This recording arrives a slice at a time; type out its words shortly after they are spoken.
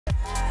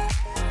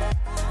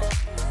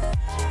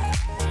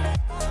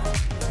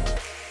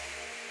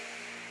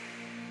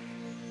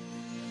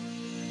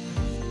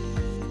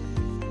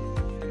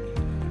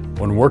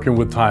When working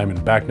with time and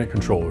BACnet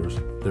controllers,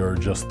 there are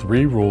just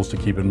 3 rules to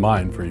keep in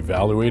mind for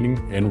evaluating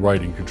and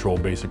writing Control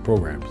Basic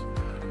programs.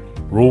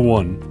 Rule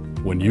 1.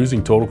 When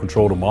using total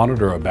control to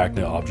monitor a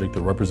BACnet object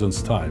that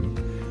represents time,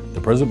 the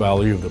present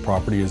value of the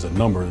property is a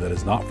number that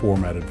is not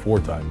formatted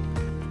for time.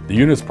 The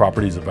unit's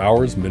properties of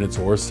hours, minutes,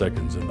 or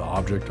seconds in the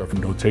object are for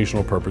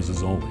notational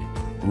purposes only.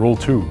 Rule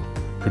 2.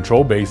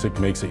 Control Basic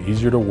makes it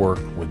easier to work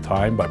with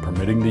time by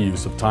permitting the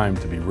use of time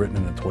to be written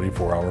in a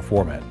 24-hour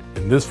format.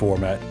 In this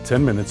format,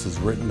 10 minutes is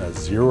written as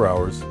 0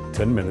 hours,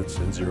 10 minutes,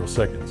 and 0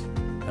 seconds,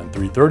 and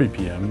 3:30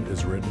 p.m.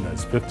 is written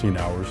as 15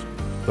 hours,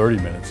 30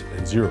 minutes,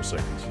 and 0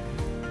 seconds.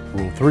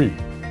 Rule 3.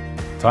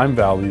 Time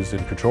values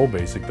in Control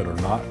Basic that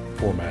are not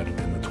formatted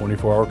in the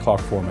 24-hour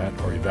clock format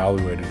are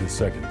evaluated as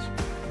seconds.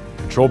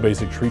 Control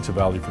Basic treats a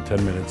value for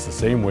 10 minutes the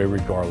same way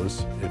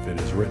regardless if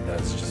it is written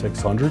as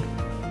 600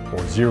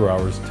 or 0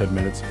 hours, 10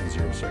 minutes, and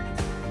 0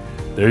 seconds.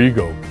 There you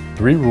go,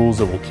 3 rules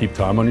that will keep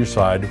time on your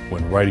side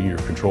when writing your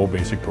Control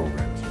Basic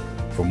programs.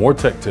 For more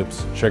tech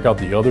tips, check out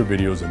the other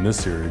videos in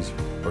this series,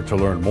 or to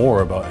learn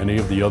more about any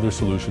of the other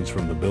solutions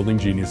from the building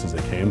geniuses at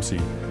KMC,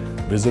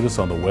 visit us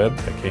on the web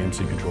at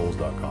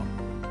kmccontrols.com.